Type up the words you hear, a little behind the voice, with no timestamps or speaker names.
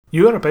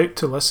You are about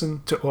to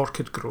listen to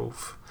Orchid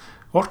Grove.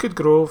 Orchid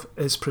Grove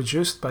is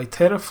produced by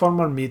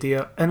Terraformer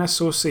Media in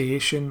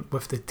association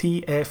with the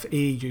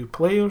TFAU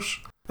players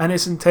and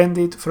is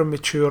intended for a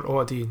mature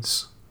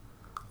audience.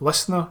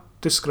 Listener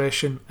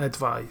discretion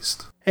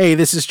advised. Hey,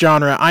 this is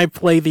Genre. I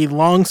play the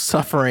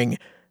long-suffering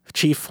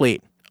Chief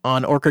Fleet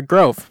on Orchid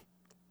Grove.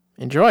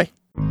 Enjoy.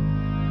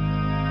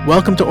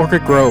 Welcome to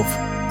Orchid Grove.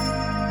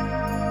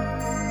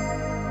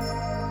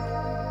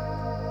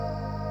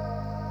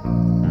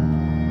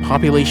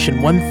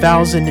 Population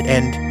 1027.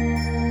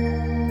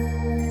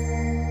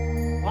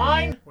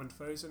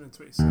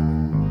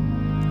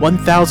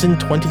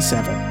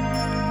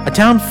 A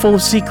town full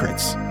of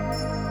secrets.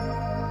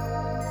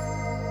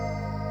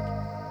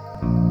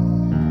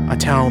 A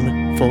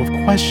town full of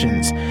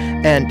questions.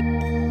 And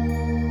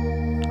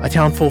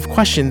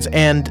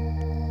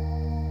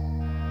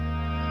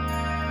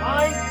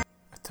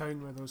a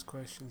town Where those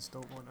questions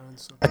don't want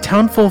answered. A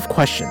town full of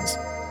questions.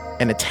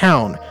 And a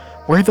town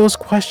where those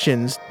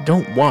questions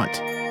don't want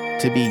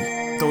to be.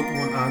 Don't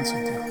want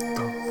answered.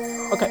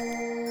 Okay.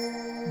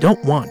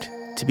 Don't want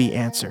to be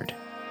answered.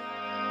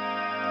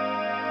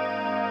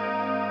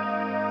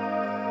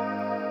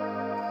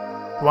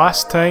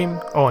 Last time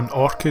on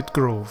Orchid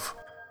Grove.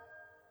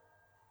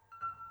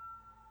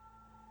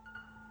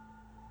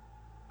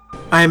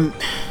 I'm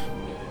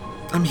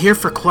here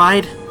for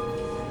Clyde.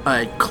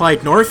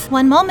 Clyde North?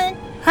 One moment.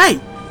 Hey!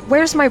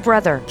 Where's my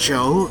brother?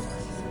 Joe,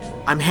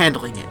 I'm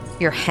handling it.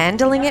 You're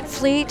handling it,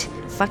 Fleet?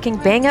 Fucking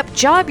bang-up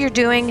job you're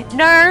doing.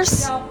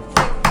 Nurse!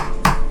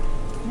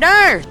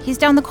 Nurse! He's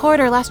down the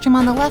corridor, last room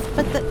on the left,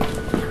 but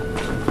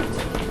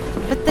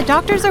the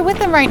doctors are with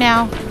him right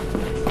now.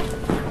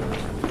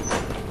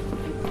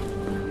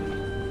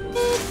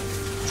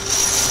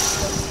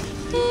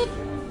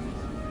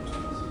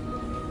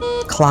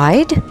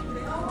 Clyde?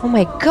 Oh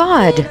my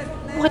god!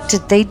 What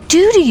did they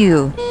do to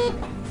you?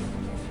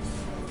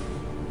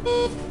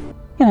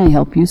 Can I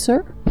help you,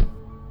 sir?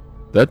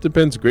 That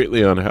depends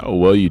greatly on how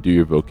well you do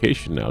your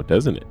vocation now,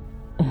 doesn't it?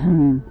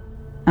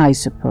 I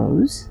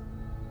suppose.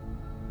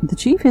 The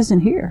chief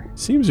isn't here.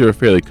 Seems you're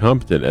fairly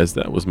competent, as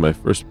that was my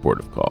first port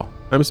of call.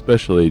 I'm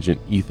Special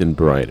Agent Ethan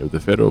Bryant of the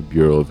Federal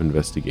Bureau of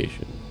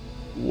Investigation.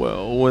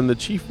 Well, when the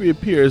chief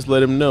reappears,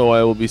 let him know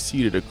I will be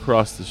seated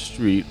across the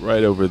street,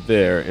 right over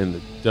there, in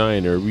the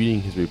diner,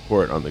 reading his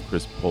report on the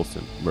Chris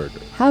Polson murder.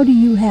 How do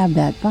you have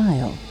that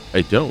file?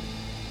 I don't.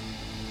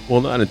 Well,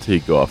 not until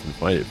you go off and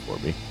find it for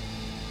me.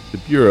 The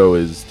Bureau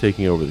is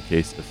taking over the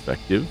case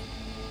effective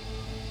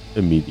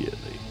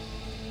immediately.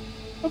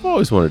 I've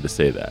always wanted to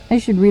say that. I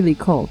should really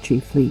call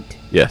Chief Fleet.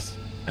 Yes,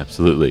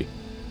 absolutely.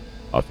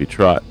 Off you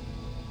trot.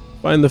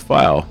 Find the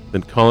file,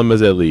 then call him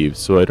as I leave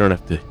so I don't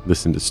have to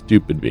listen to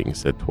stupid being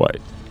said twice.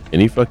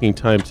 Any fucking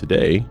time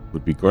today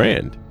would be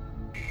grand.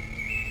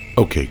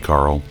 Okay,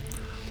 Carl.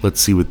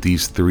 Let's see what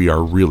these three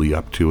are really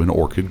up to in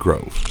Orchid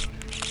Grove.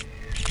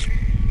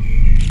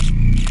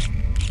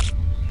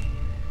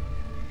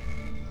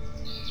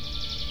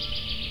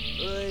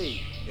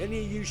 Hey,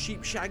 any of you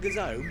sheep shaggers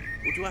home?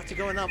 Or do I have to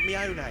go and up my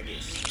own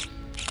haggis?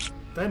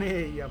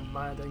 Dinny, you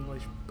mad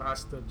English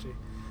bastard, you.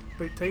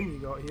 About time you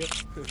got here.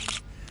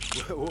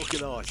 Well, what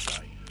can I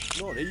say?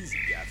 Not easy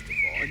gaff to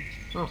find.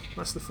 Oh,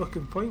 that's the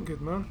fucking point, good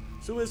man.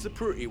 So where's the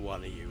pretty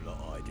one of you lot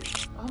hiding?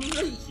 I'm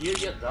right here,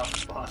 you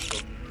daft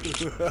bastard.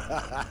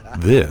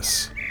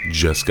 This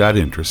just got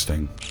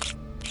interesting.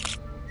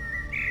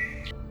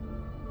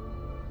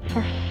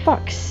 For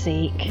fuck's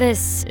sake.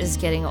 This is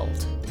getting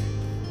old.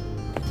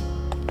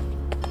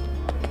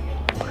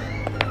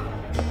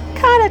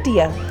 Cara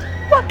dear,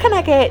 what can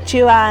I get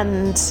you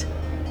and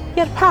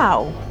your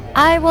pal?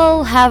 I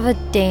will have a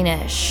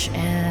Danish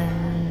and...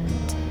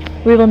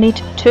 We will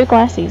need 2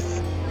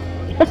 glasses.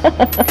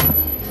 That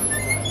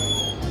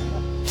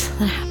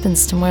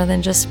happens to more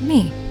than just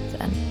me,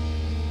 then.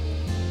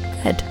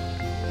 Good.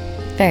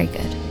 Very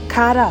good.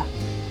 Cara,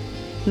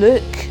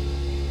 look.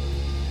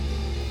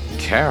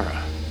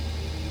 Kara?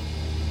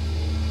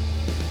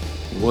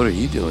 What are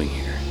you doing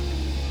here?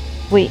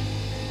 Wait,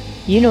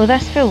 you know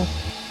this fool?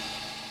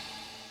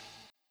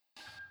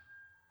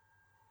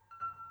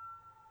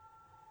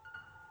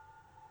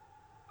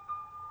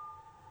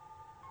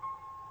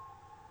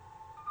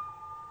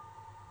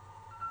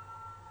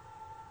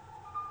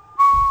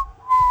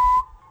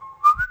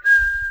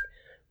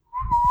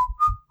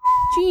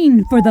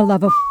 Jean, for the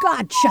love of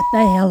God, shut the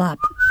hell up.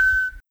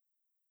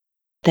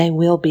 They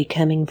will be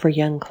coming for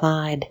young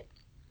Clyde.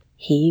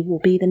 He will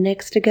be the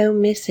next to go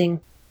missing.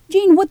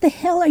 Jean, what the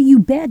hell are you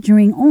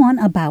badgering on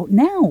about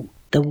now?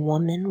 The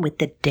woman with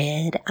the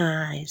dead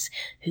eyes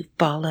who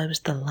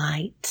follows the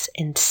lights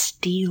and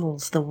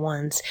steals the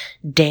ones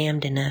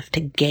damned enough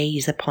to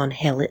gaze upon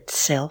hell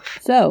itself.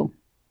 So,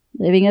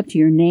 living up to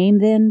your name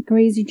then,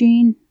 Crazy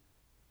Jean?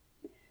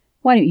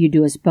 Why don't you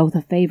do us both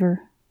a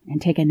favor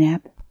and take a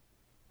nap?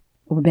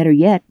 Or better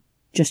yet,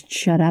 just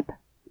shut up.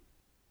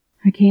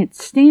 I can't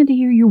stand to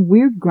hear your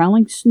weird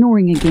growling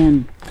snoring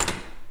again.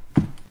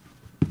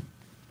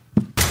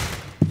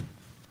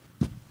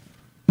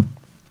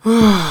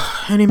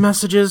 Any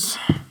messages?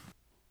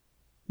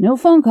 No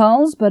phone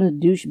calls, but a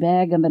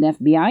douchebag of an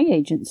FBI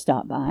agent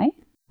stopped by.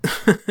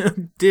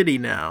 Did he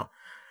now?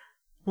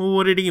 Well,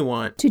 what did he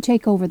want? To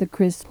take over the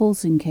Chris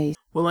Poulsen case.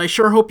 Well, I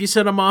sure hope you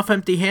set him off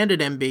empty-handed,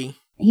 MB.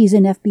 He's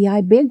an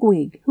FBI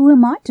bigwig. Who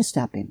am I to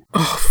stop him?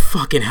 Oh,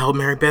 fucking hell,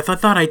 Mary Beth. I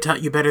thought I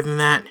taught you better than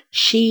that.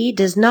 She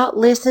does not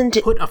listen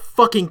to— Put a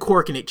fucking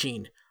cork in it,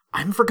 Jean. I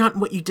haven't forgotten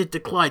what you did to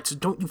Clyde, so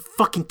don't you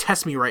fucking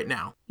test me right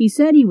now. He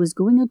said he was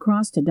going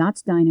across to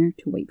Dot's Diner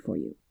to wait for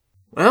you.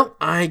 Well,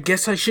 I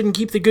guess I shouldn't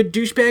keep the good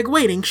douchebag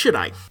waiting, should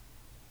I?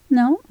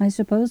 No, I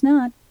suppose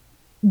not.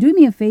 Do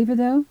me a favor,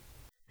 though.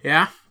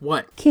 Yeah?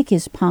 What? Kick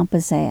his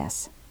pompous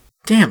ass.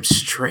 Damn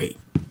straight.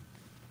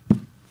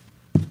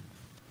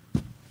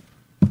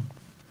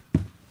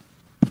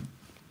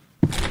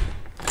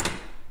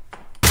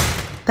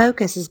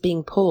 Focus is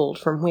being pulled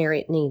from where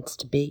it needs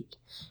to be.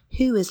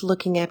 Who is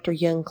looking after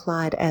young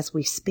Clyde as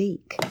we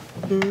speak?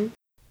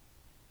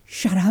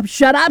 Shut up,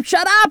 shut up,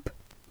 shut up!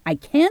 I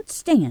can't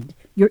stand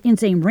your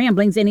insane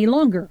ramblings any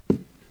longer.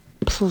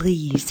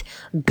 Please,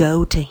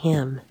 go to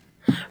him.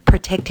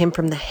 Protect him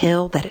from the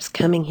hell that is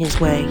coming his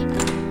way.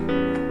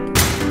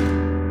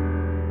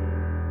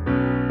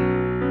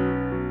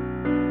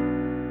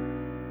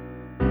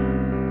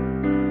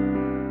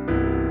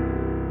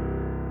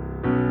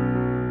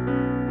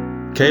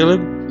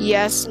 Caleb?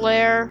 Yes,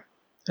 Lair?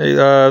 Hey,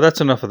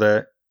 that's enough of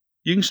that.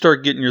 You can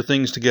start getting your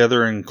things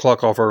together and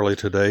clock off early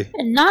today.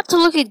 And not to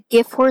look a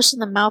gift horse in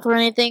the mouth or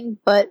anything,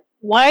 but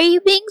why are you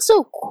being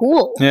so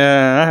cool?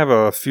 Yeah, I have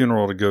a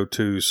funeral to go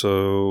to,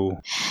 so...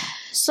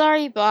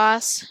 Sorry,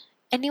 boss.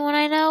 Anyone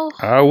I know?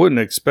 I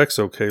wouldn't expect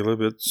so,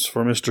 Caleb. It's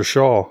for Mr.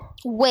 Shaw.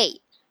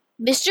 Wait,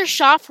 Mr.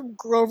 Shaw from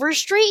Grover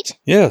Street?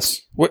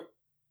 Yes. What?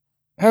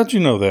 How'd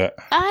you know that?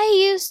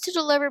 I used to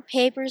deliver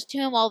papers to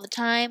him all the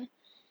time.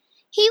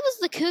 He was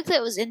the kook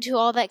that was into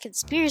all that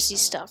conspiracy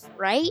stuff,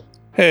 right?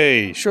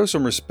 Hey, show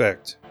some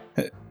respect.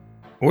 Hey,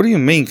 what do you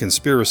mean,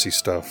 conspiracy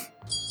stuff?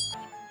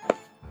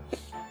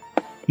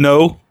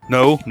 No,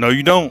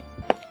 you don't.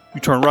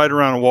 You turn right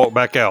around and walk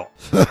back out.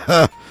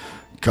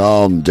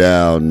 Calm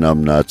down,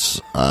 numbnuts.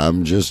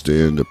 I'm just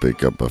in to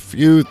pick up a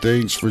few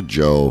things for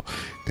Joe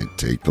and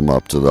take them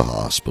up to the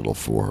hospital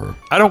for her.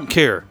 I don't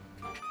care.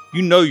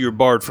 You know you're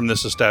barred from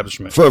this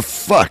establishment. For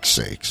fuck's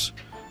sakes.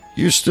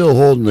 You're still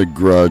holding a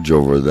grudge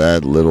over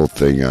that little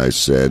thing I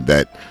said,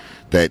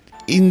 that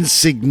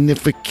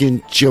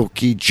insignificant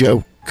jokey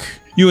joke.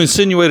 You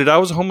insinuated I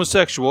was a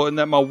homosexual and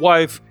that my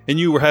wife and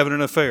you were having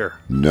an affair.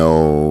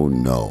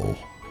 No.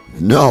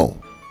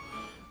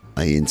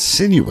 I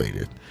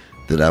insinuated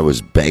that I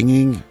was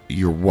banging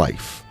your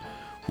wife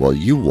while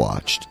you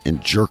watched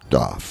and jerked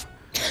off.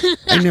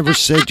 I never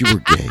said you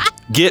were gay.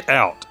 Get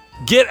out.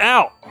 Get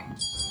out!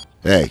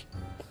 Hey,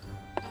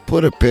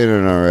 put a pin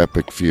in our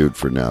epic feud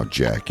for now,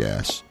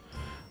 jackass.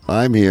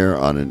 I'm here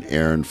on an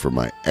errand for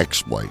my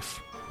ex-wife,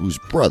 whose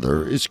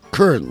brother is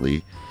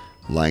currently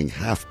lying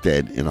half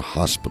dead in a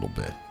hospital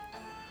bed.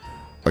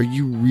 Are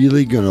you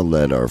really going to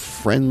let our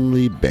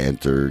friendly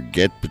banter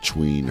get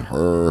between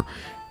her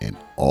and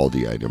all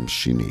the items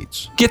she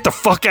needs? Get the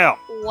fuck out!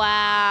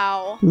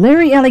 Wow.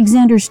 Larry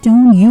Alexander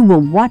Stone, you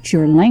will watch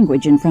your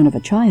language in front of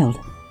a child.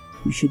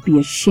 You should be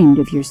ashamed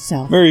of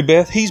yourself. Mary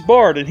Beth, he's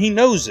barred and he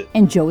knows it.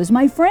 And Joe is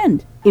my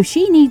friend. If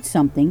she needs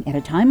something at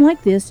a time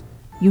like this,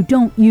 you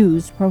don't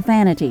use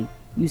profanity.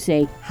 You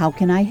say, "How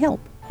can I help?"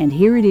 And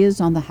here it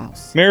is on the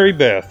house. Mary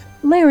Beth.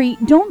 Larry,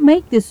 don't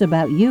make this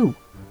about you.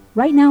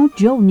 Right now,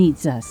 Joe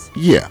needs us.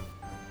 Yeah.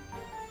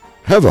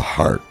 Have a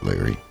heart,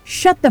 Larry.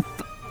 Shut the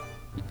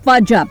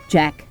fudge up,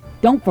 Jack.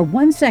 Don't for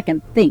 1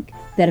 second think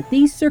that if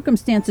these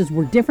circumstances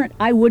were different,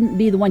 I wouldn't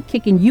be the one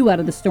kicking you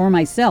out of the store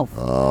myself.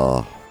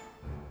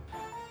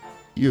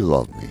 You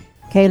love me.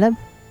 Caleb?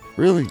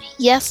 Really?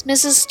 Yes,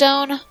 Mrs.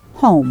 Stone?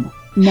 Home.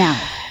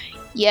 Now.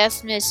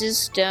 Yes, Mrs.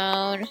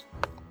 Stone.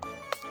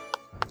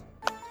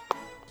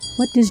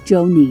 What does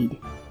Joe need?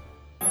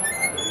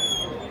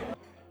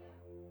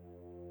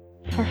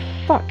 For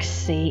fuck's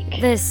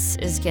sake. This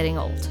is getting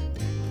old.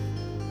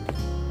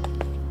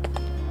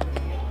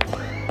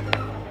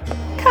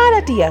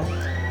 Cara dear,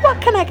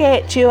 what can I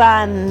get you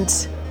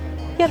and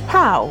your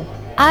pal?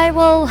 I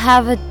will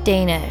have a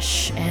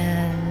Danish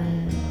and...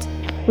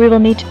 We will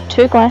need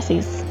 2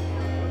 glasses.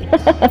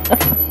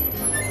 That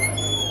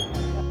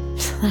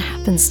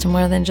happens to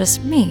more than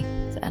just me,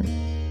 then.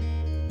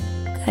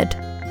 Good.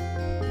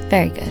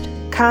 Very good.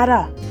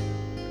 Cara,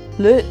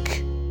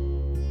 look.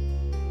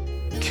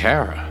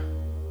 Kara?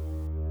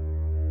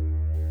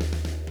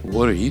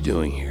 What are you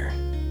doing here?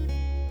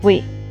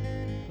 Wait,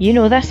 you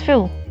know this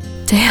fool?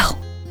 Dale.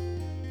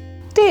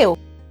 Dale,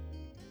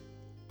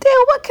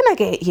 what can I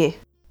get you?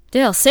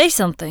 Dale, say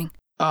something.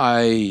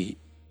 I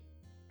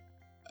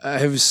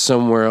have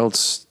somewhere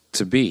else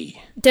to be.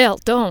 Dale,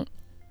 don't.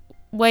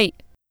 Wait.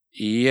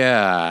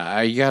 Yeah,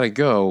 I gotta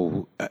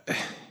go.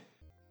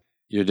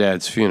 Your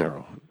dad's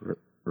funeral,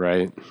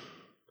 right?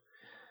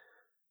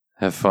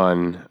 Have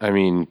fun. I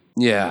mean,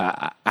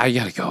 yeah, I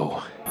gotta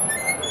go.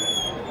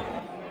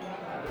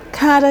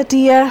 Cara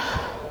dear.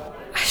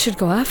 I should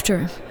go after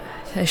him.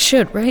 I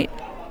should, right?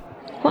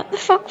 What the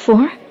fuck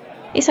for?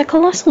 He's a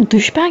colossal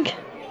douchebag.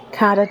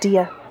 Cara,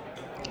 dear,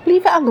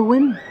 leave it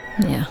alone.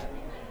 Yeah.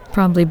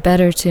 Probably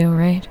better to,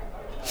 right?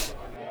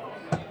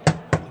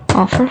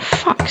 Oh, for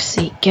fuck's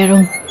sake,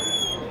 girl.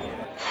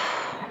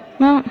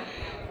 Well,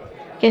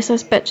 guess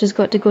this bitch has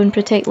got to go and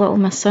protect little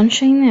Miss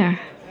Sunshine there.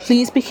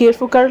 Please be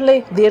careful,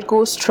 girlie. There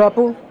goes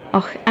trouble.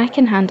 Oh, I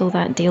can handle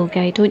that Dale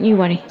guy, don't you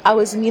worry. I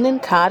was meaning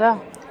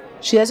Cara.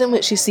 She isn't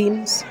what she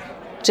seems.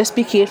 Just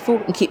be careful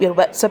and keep your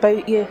wits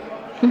about you.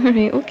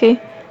 Alright,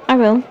 okay. I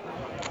will.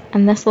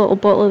 And this little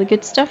bottle of the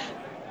good stuff?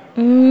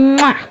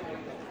 Mwah!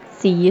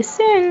 See you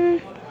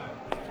soon.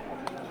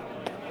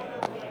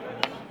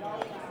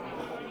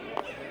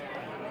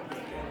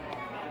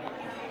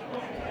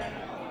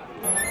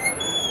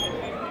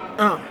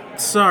 Oh,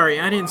 sorry,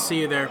 I didn't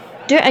see you there.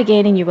 Do it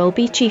again and you will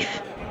be,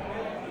 Chief.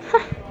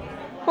 Huh.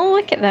 Oh,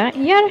 look at that.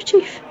 You're a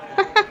chief.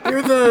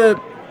 You're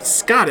the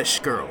Scottish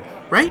girl,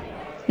 right?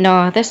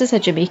 No, this is a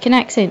Jamaican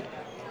accent.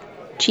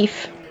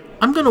 Chief.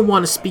 I'm gonna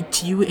want to speak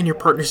to you and your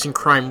partners in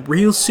crime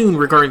real soon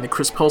regarding the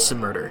Chris Paulson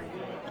murder.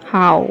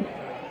 How?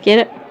 Get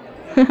it?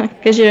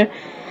 Because you're... Do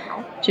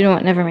you know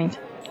what? Never mind.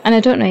 And I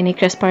don't know any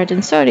Chris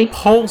Pardon, sorry.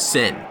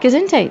 Paulson.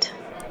 Gesundheit.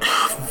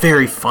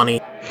 Very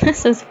funny.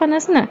 This is fun,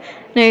 isn't it?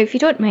 Now, if you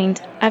don't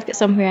mind, I've got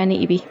somewhere I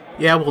need to be.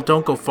 Yeah, well,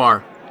 don't go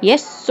far.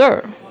 Yes,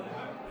 sir.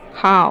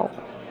 How?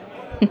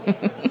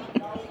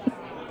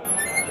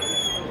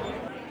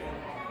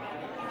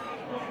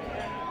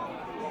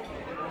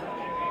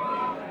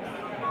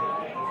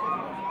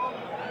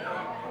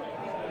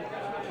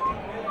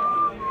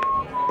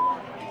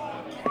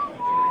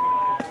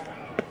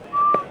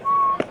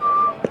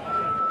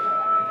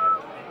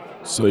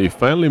 So you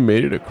finally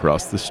made it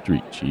across the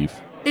street,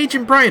 Chief.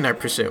 Agent Bryant, I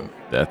presume.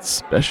 That's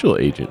Special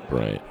Agent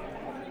Bryant.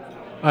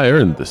 I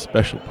earned the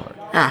special part.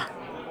 Ah,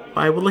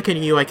 by looking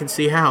at you, I can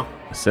see how.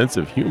 A sense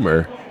of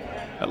humor.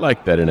 I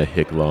like that in a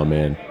hick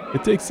lawman.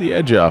 It takes the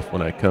edge off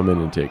when I come in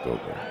and take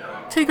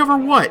over. Take over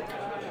what?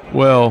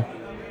 Well,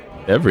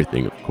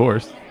 everything, of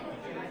course.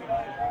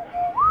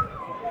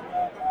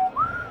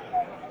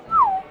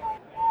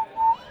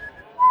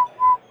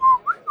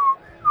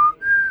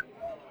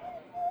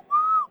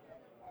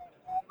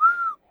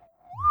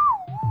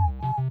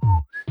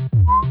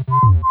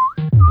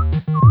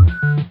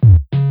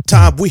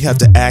 Todd, we have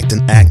to act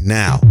and act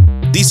now.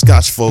 These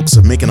Scotch folks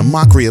are making a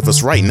mockery of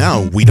us right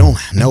now. We don't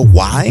know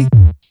why.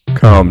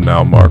 Come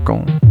now,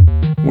 Markle.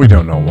 We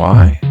don't know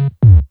why.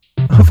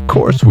 Of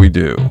course we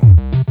do.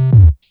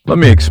 Let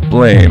me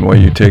explain why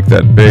you take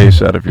that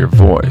bass out of your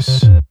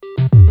voice.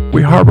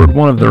 We harbored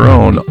one of their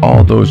own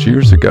all those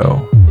years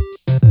ago.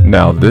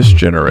 Now this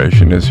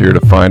generation is here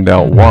to find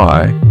out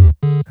why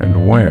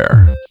and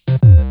where.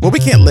 Well, we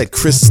can't let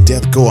Chris'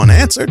 death go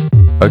unanswered.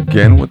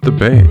 Again with the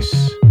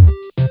bass.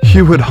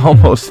 You would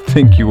almost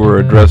think you were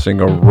addressing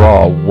a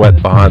raw,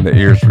 wet behind the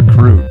ears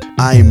recruit.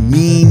 I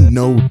mean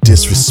no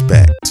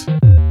disrespect.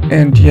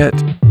 And yet,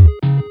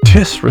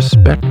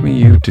 disrespect me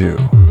you do.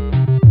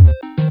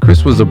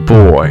 Chris was a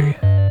boy.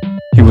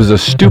 He was a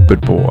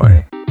stupid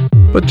boy,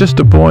 but just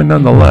a boy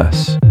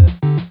nonetheless.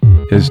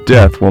 His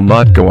death will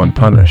not go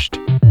unpunished,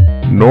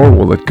 nor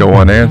will it go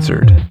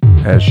unanswered,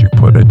 as you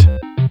put it.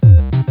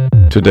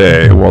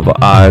 Today, while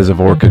the eyes of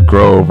Orchid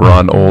Grove are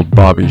on old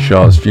Bobby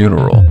Shaw's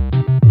funeral,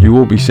 you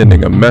will be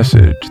sending a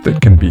message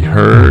that can be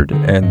heard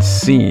and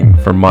seen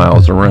for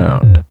miles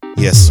around.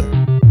 Yes, sir.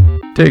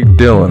 Take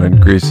Dylan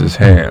and grease his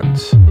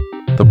hands.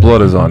 The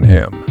blood is on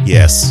him.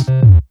 Yes.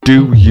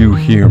 Do you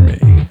hear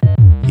me?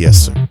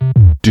 Yes, sir.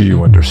 Do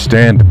you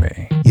understand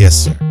me?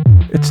 Yes, sir.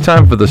 It's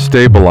time for the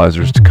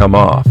stabilizers to come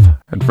off,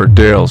 and for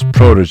Dale's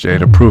protege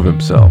to prove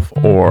himself,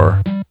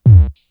 or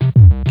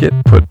get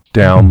put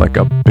down like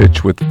a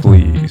bitch with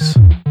fleas.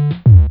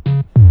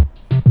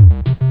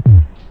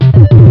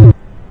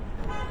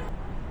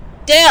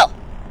 Dale!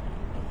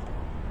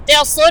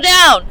 Dale, slow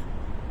down!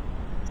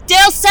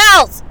 Dale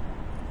South!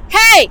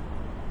 Hey!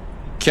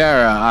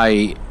 Kara,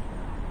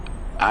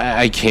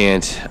 I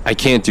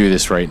can't do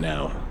this right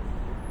now.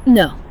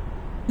 No.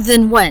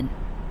 Then when?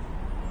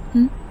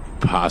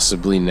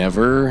 Possibly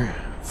never.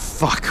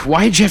 Fuck,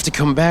 why'd you have to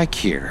come back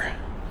here?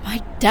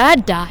 My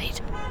dad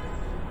died.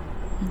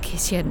 In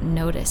case you hadn't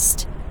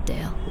noticed,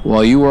 Dale.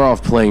 While you were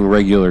off playing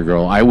regular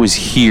girl, I was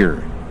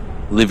here,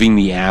 living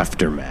the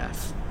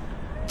aftermath.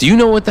 Do you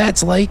know what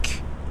that's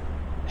like?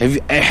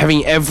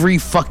 Having every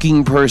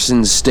fucking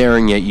person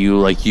staring at you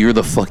like you're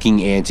the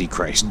fucking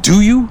Antichrist.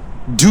 Do you?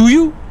 Do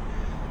you?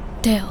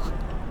 Dale.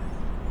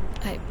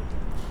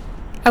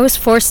 I was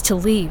forced to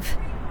leave.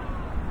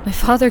 My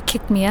father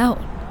kicked me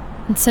out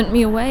and sent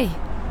me away.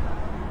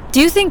 Do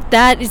you think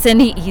that is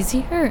any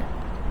easier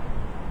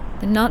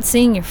than not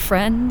seeing your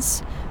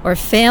friends or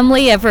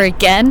family ever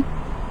again?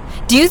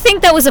 Do you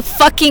think that was a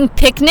fucking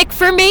picnic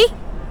for me?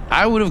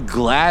 I would have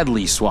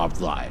gladly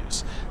swapped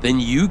lives. Then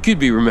you could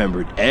be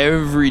remembered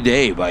every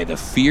day by the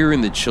fear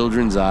in the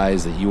children's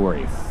eyes that you are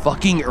a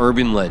fucking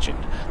urban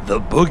legend,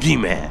 the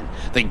boogeyman,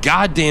 the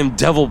goddamn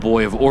devil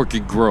boy of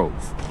Orchid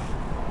Grove.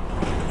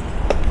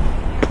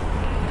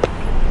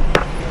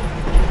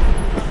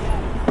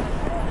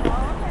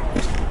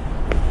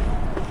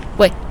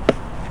 Wait,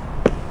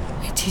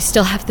 Do you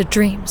still have the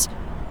dreams?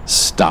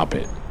 Stop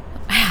it.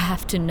 I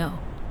have to know.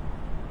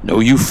 No,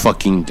 you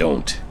fucking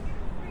don't.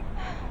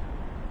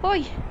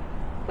 Boy,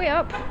 wait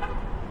up.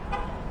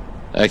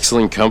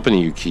 Excellent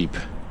company you keep.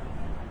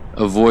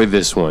 Avoid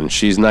this one.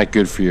 She's not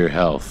good for your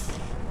health.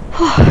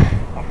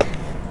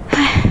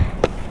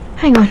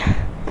 Hang on.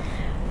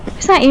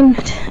 Is that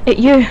aimed at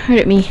you or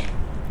at me?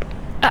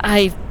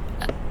 I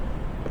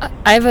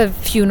have a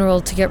funeral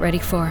to get ready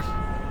for.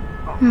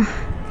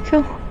 Oh,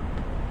 cool.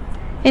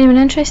 Anyone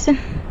interesting?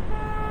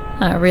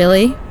 Not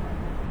really.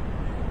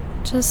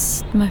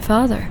 Just my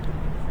father.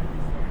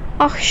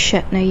 Oh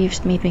shit, now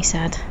you've made me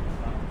sad.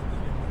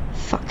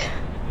 Fuck.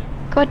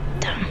 God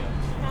damn.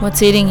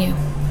 What's eating you?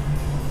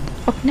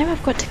 Oh, now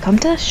I've got to come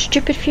to this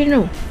stupid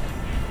funeral.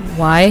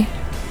 Why?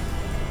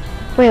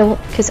 Well,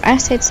 because I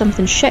said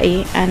something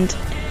shitty and,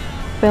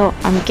 well,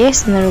 I'm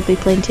guessing there will be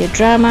plenty of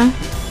drama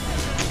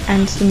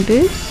and some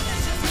booze.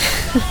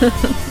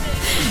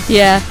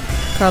 Yeah,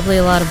 probably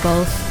a lot of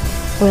both.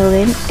 Well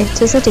then,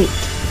 it is a date.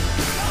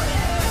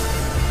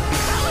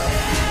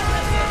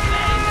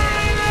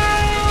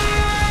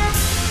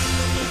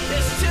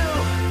 It's 2,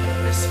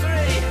 it's 3,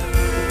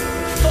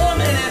 4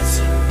 minutes,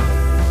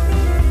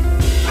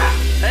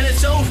 and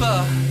it's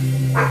over.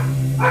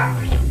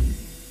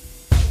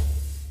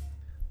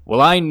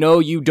 Well, I know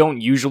you don't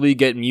usually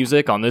get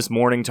music on this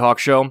morning talk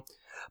show,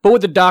 but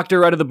with the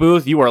doctor out of the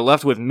booth, you are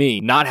left with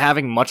me, not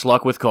having much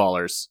luck with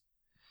callers.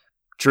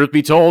 Truth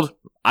be told,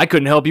 I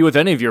couldn't help you with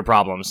any of your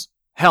problems.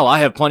 Hell, I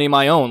have plenty of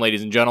my own,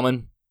 ladies and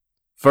gentlemen.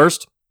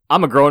 First,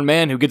 I'm a grown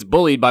man who gets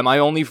bullied by my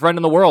only friend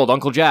in the world,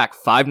 Uncle Jack,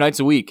 5 nights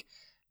a week,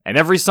 and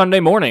every Sunday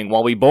morning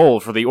while we bowl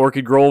for the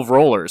Orchid Grove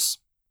Rollers.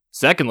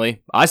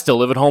 Secondly, I still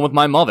live at home with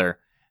my mother.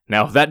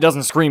 Now, if that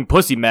doesn't scream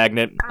pussy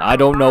magnet, I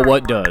don't know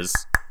what does.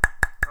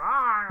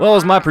 Well,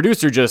 as my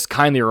producer just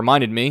kindly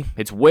reminded me,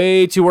 it's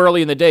way too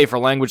early in the day for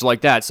language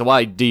like that, so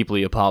I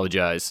deeply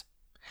apologize.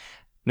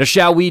 Now,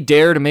 shall we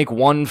dare to make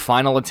one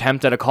final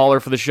attempt at a caller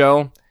for the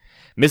show?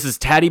 Mrs.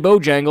 Tatty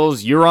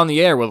Bojangles, you're on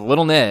the air with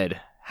Little Ned.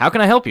 How can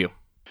I help you?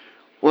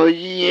 Well,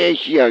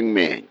 yes, young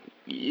man.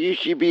 You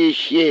should be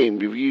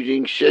ashamed of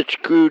using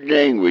such crude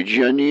language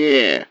on the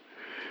air.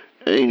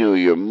 I know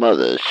your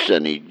mother,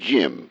 Sonny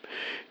Jim.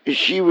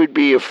 She would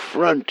be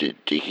affronted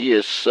to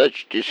hear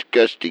such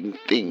disgusting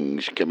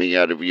things coming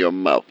out of your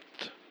mouth.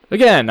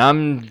 Again,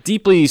 I'm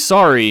deeply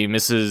sorry,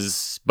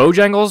 Mrs.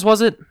 Bojangles,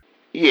 was it?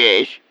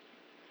 Yes,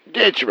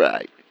 that's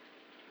right.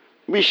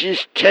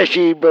 Mrs.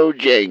 Tatty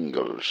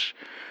Bojangles.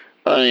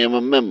 I am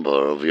a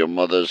member of your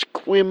mother's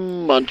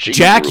Quim Munching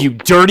Jack, group. you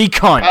dirty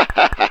cunt!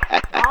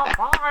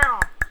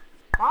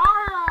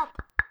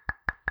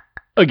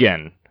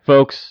 Again,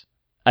 folks,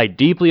 I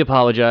deeply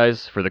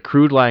apologize for the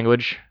crude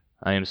language.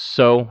 I am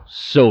so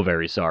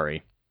very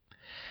sorry.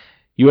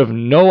 You have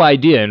no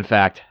idea, in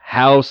fact,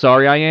 how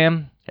sorry I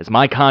am, as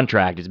my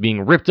contract is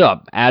being ripped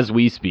up as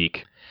we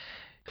speak.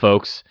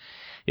 Folks,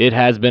 it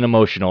has been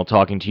emotional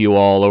talking to you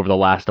all over the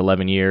last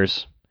 11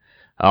 years.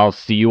 I'll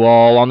see you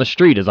all on the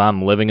street as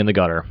I'm living in the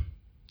gutter.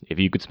 If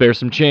you could spare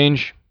some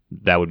change,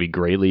 that would be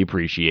greatly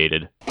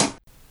appreciated.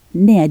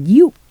 Ned,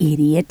 you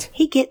idiot.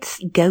 He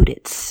gets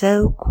goaded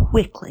so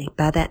quickly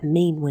by that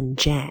mean one,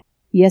 Jack.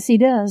 Yes, he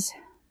does.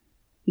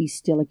 He's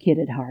still a kid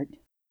at heart.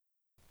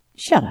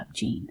 Shut up,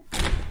 Jean.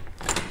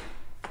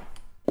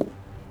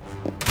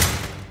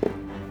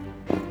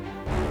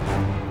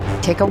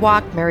 Take a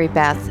walk, Mary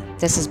Beth.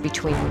 This is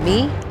between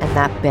me and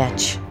that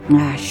bitch.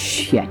 Ah,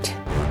 shit.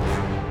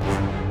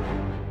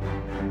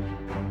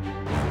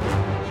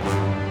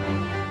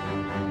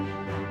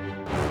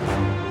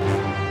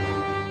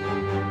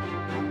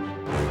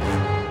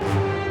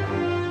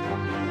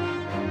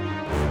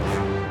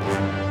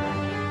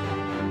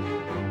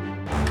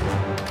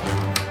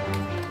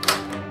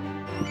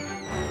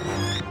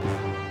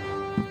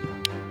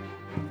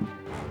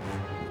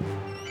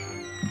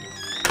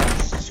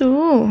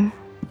 So,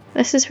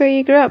 this is where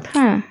you grew up,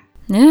 huh?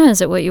 Yeah,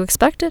 is it what you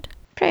expected?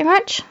 Pretty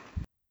much.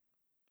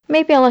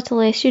 Maybe a little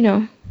less, you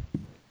know.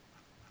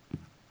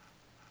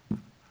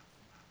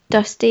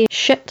 Dusty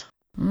shit.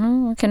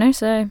 What can I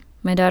say?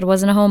 My dad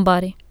wasn't a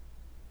homebody.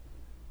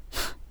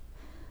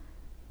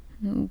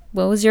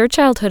 What was your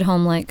childhood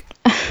home like?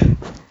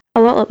 A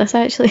lot like this,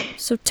 actually.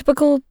 So,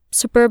 typical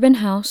suburban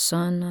house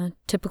on a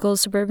typical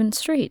suburban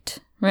street,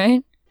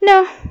 right?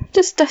 No,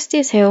 just dusty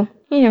as hell.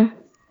 You know,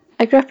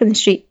 I grew up in the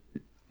street.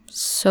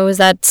 So is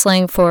that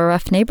slang for a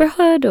rough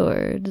neighborhood,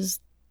 or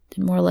is it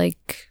more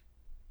like,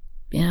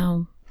 you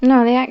know...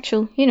 No, the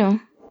actual, you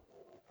know.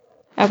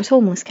 I was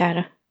homeless,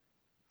 Cara.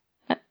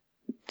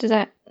 Does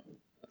that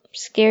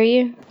scare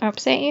you or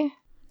upset you?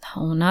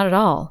 No, not at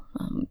all.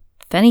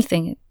 If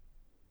anything,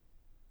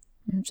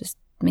 it just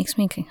makes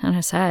me kind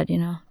of sad, you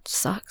know. It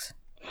sucks.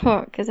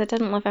 What, because I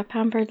didn't live a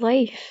pampered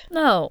life?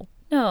 No.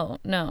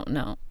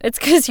 It's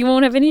because you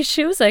won't have any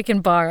shoes I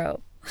can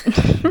borrow.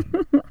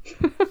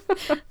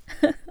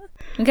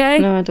 Okay?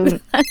 No, I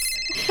don't. That's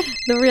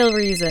the real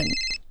reason.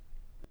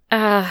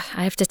 I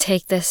have to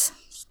take this.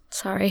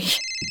 Sorry.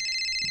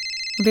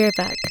 I'll be right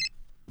back.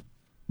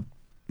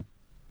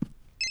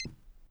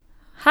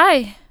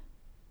 Hi.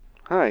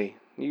 Hi.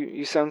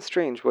 You sound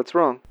strange. What's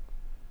wrong?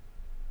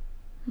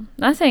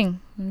 Nothing.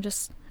 I'm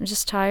just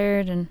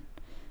tired and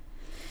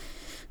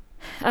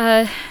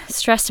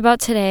stressed about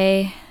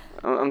today.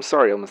 I'm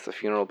sorry I'll miss the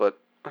funeral, but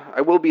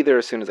I will be there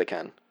as soon as I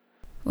can.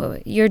 Well,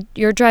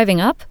 you're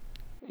driving up?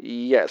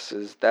 Yes,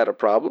 is that a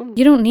problem?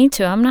 You don't need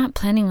to. I'm not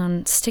planning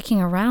on sticking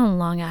around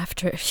long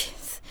after.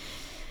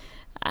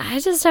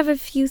 I just have a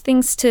few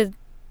things to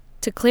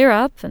clear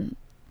up, and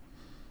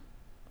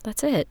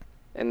that's it.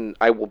 And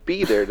I will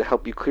be there to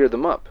help you clear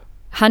them up.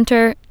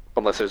 Hunter...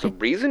 Unless there's a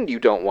reason you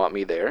don't want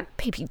me there.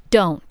 Baby,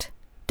 don't.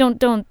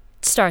 Don't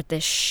start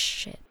this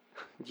shit.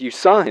 You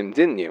saw him,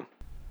 didn't you?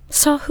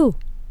 Saw who?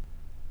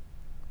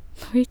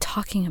 What are you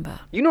talking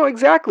about? You know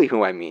exactly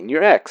who I mean,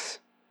 your ex.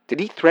 Did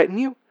he threaten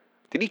you?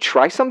 Did he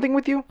try something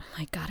with you? Oh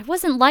my god, it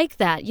wasn't like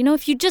that. You know,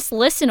 if you just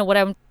listen to what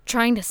I'm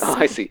trying to say... Oh,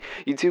 I see.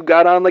 You two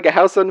got on like a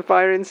house on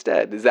fire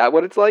instead. Is that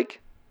what it's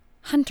like?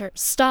 Hunter,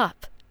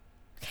 stop.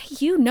 Okay,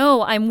 you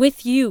know I'm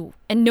with you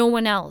and no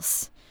one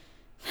else.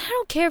 I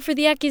don't care for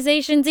the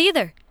accusations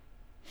either.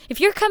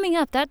 If you're coming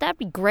up, that'd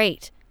be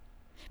great.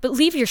 But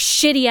leave your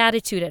shitty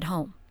attitude at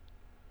home.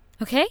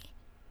 Okay?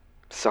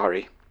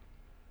 Sorry.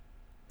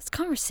 This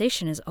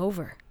conversation is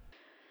over.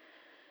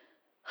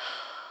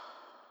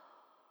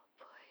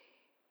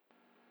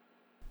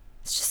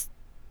 It's just...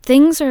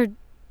 things are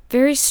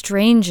very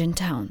strange in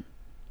town.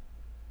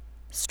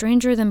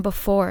 Stranger than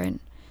before, and...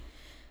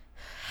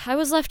 I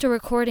was left a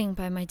recording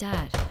by my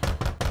dad.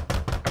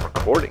 A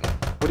recording?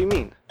 What do you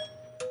mean?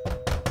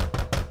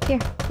 Here,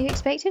 are you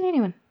expecting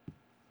anyone?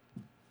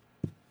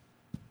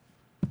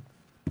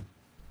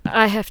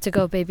 I have to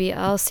go, baby.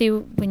 I'll see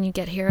you when you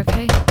get here,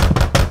 okay?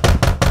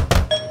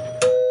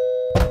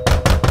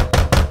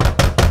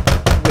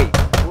 Wait,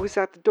 who is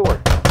at the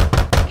door?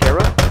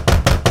 Kara?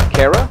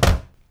 Kara?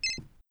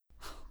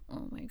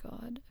 Oh my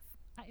god.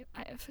 I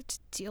have to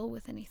deal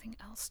with anything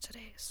else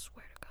today, I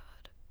swear to God.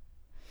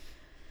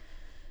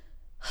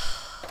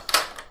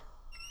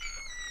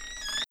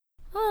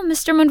 Oh,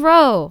 Mr.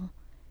 Monroe.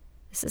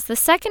 This is the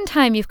second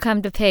time you've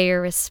come to pay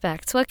your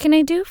respects. What can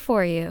I do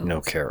for you?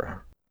 No,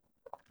 Kara.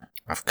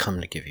 I've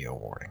come to give you a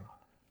warning.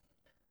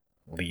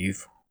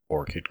 Leave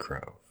Orchid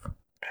Grove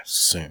as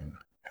soon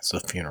as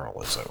the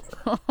funeral is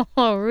over.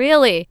 Oh,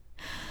 really?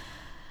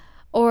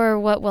 Or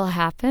what will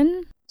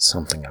happen?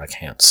 Something I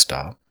can't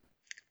stop.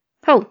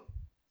 Paul,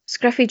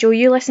 Scruffy Joe,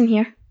 you listen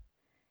here.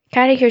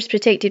 Carrie here's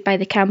protected by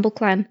the Campbell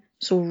clan,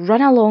 so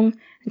run along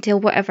and tell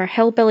whatever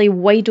hillbilly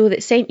wido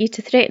that sent you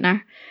to threaten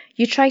her.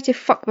 You try to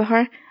fuck with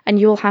her, and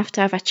you'll have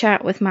to have a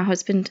chat with my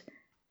husband.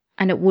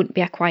 And it won't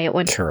be a quiet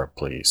one. Kara,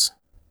 please.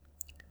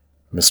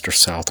 Mr.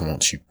 South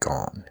wants you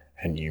gone,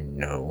 and you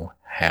know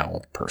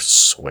how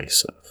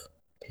persuasive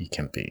he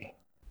can be.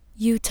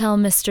 You tell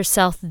Mr.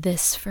 South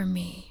this for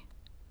me.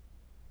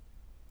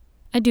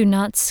 I do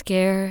not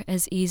scare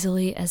as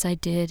easily as I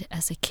did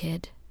as a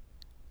kid.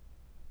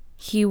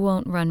 He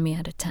won't run me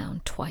out of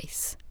town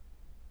twice.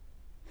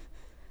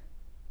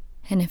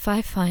 And if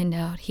I find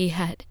out he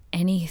had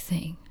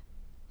anything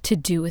to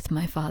do with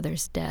my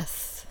father's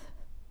death,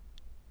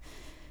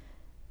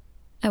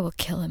 I will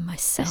kill him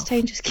myself. This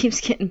town just keeps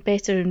getting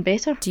better and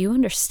better. Do you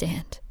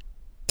understand?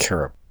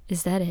 Kara.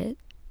 Is that it?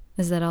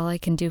 Is that all I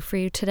can do for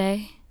you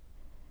today?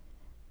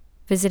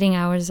 Visiting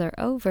hours are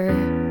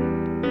over.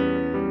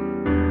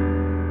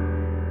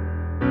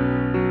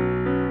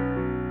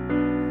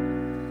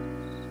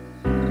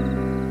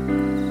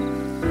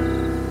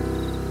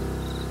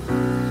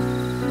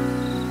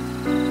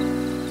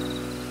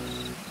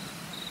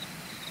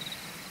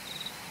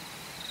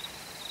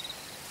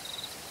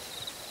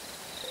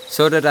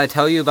 So did I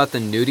tell you about the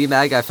nudie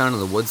mag I found in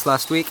the woods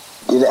last week?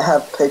 Did it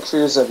have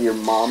pictures of your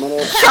mom in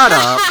it? Shut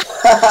up!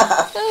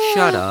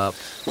 Shut up.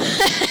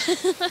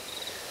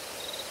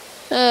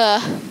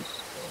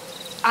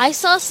 I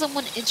saw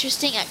someone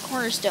interesting at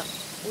Cornerstone.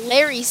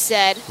 Larry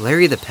said...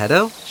 Larry the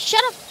pedo?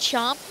 Shut up,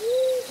 chomp.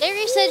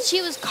 Larry said she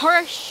was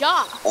Kara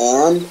Shaw.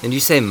 And you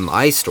say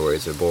my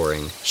stories are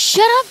boring.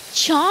 Shut up,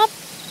 chomp.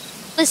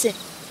 Listen,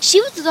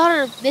 she was the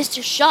daughter of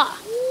Mr. Shaw.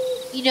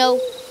 You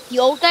know, the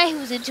old guy who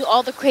was into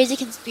all the crazy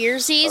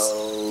conspiracies.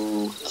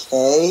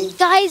 Okay.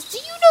 Guys, do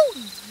you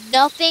know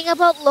nothing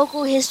about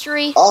local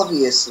history?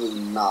 Obviously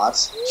not.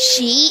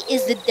 She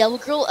is the devil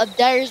girl of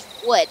Dyer's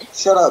Wood.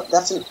 Shut up.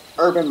 That's an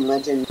urban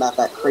legend about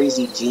that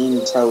crazy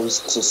Jean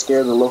chose to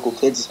scare the local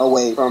kids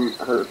away from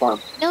her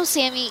farm. No,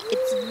 Sammy,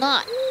 it's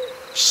not.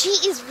 She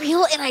is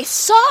real and I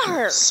saw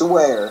her.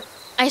 Swear.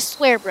 I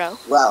swear, bro.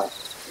 Wow.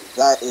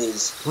 That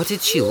is... What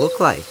did she look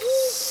like?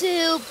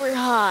 Super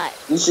hot.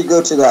 You should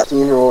go to that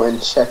funeral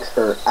and check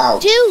her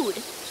out. Dude,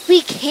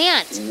 we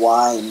can't.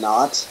 Why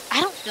not?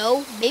 I don't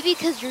know. Maybe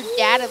because your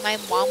dad and my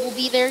mom will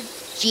be there.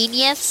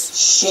 Genius.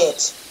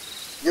 Shit.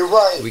 You're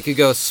right. We could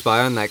go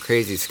spy on that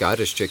crazy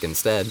Scottish chick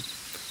instead.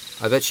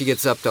 I bet she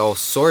gets up to all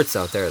sorts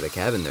out there at the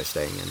cabin they're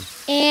staying in.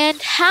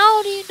 And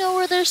how do you know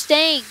where they're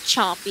staying,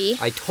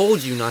 Chompy? I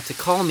told you not to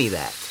call me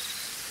that.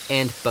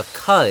 And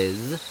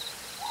because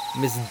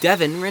Miss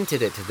Devon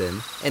rented it to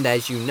them, and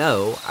as you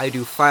know, I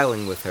do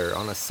filing with her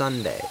on a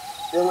Sunday.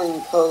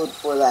 billing code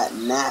for that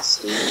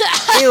nasty.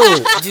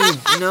 Ew, dude,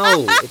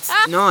 no, it's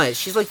not.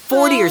 She's like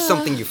 40 or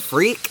something, you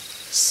freak.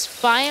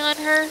 Spy on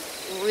her?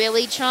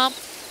 Really, Chomp?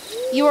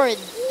 You are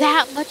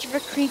that much of a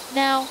creep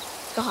now?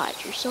 God,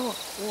 you're so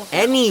cool.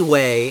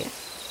 Anyway,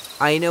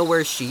 I know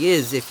where she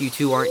is if you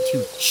two aren't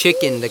too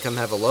chicken to come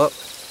have a look.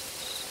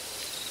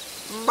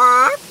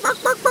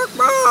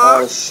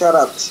 Oh, shut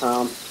up,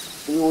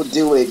 Chomp. We will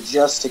do it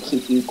just to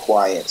keep you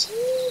quiet.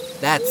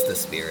 That's the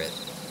spirit.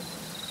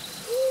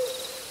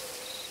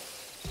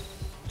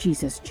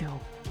 Jesus, Joe.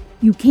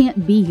 You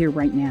can't be here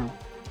right now.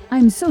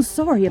 I'm so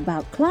sorry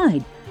about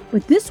Clyde,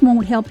 but this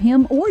won't help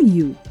him or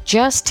you.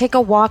 Just take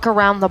a walk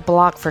around the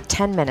block for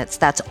 10 minutes.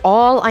 That's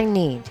all I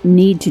need.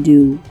 Need to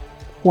do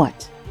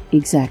what,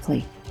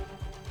 exactly?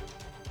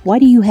 Why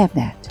do you have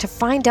that? To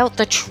find out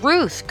the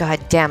truth,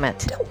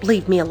 goddammit. Don't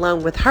leave me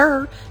alone with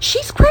her.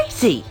 She's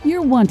crazy.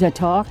 You're one to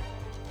talk.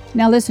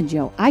 Now listen,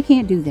 Joe, I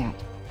can't do that.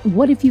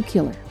 What if you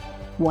kill her?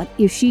 What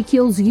if she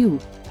kills you?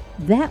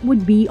 That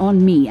would be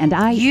on me, and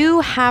I...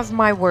 You have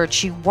my word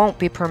she won't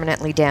be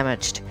permanently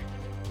damaged.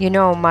 You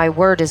know my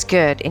word is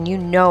good, and you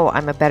know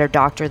I'm a better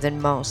doctor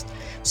than most.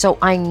 So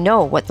I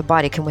know what the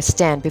body can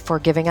withstand before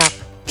giving up.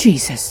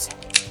 Jesus.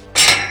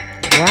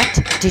 What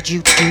did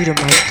you do to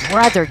my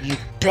brother, you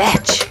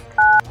bitch?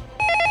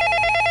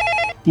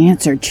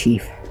 Answer,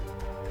 Chief.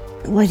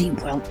 Bloody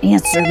well,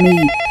 answer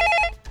me.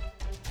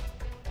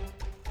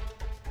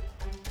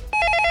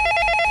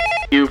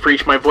 You've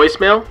reached my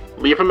voicemail.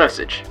 Leave a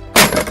message.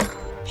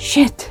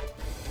 Shit.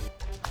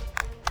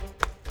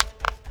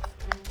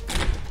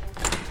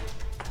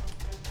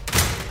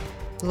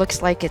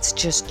 Looks like it's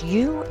just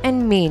you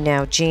and me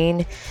now,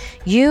 Jean.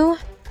 You,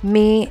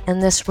 me,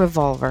 and this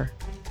revolver.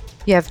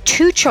 You have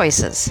two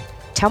choices.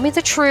 Tell me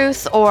the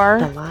truth, or...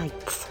 The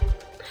lights.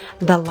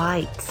 The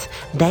lights.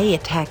 They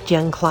attacked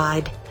young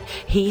Clyde.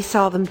 He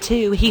saw them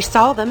too. He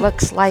saw them.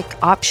 Looks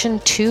like option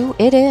 2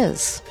 it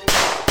is.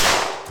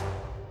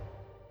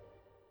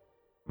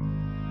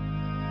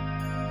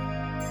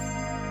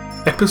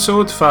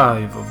 Episode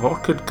 5 of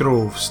Orchid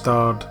Grove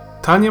starred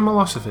Tanya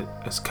Milosevic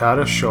as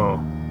Kara Shaw,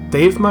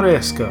 Dave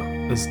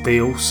Maresca as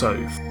Dale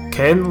South,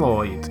 Ken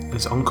Lloyd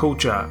as Uncle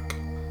Jack,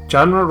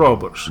 Janra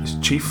Roberts as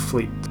Chief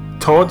Fleet,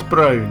 Todd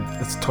Brown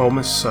as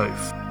Thomas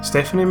South,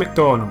 Stephanie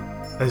McDonald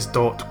as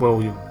Dot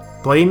Williams,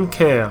 Blaine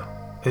Kerr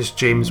as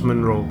James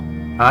Monroe,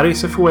 Ari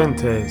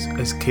Cifuentes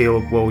as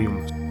Caleb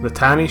Williams,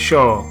 Latani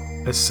Shaw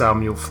as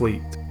Samuel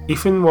Fleet,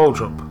 Ethan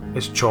Waldrop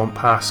as Chomp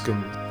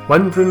Haskins,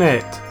 Lynn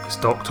Brunette as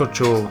Dr.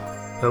 Joel,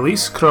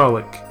 Elise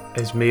Krolick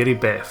as Mary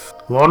Beth,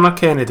 Lorna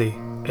Kennedy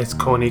as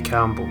Connie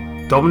Campbell,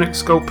 Dominic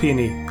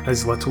Scalpini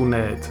as Little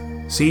Ned,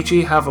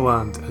 C.J.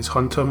 Haviland as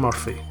Hunter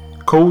Murphy,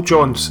 Cole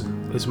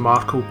Johnson as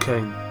Marco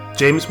King,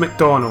 James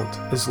McDonald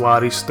as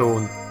Larry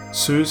Stone,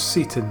 Suze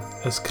Seaton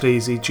as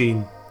Crazy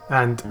Jean,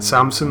 and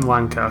Samson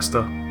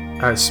Lancaster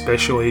as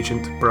Special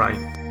Agent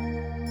Brian.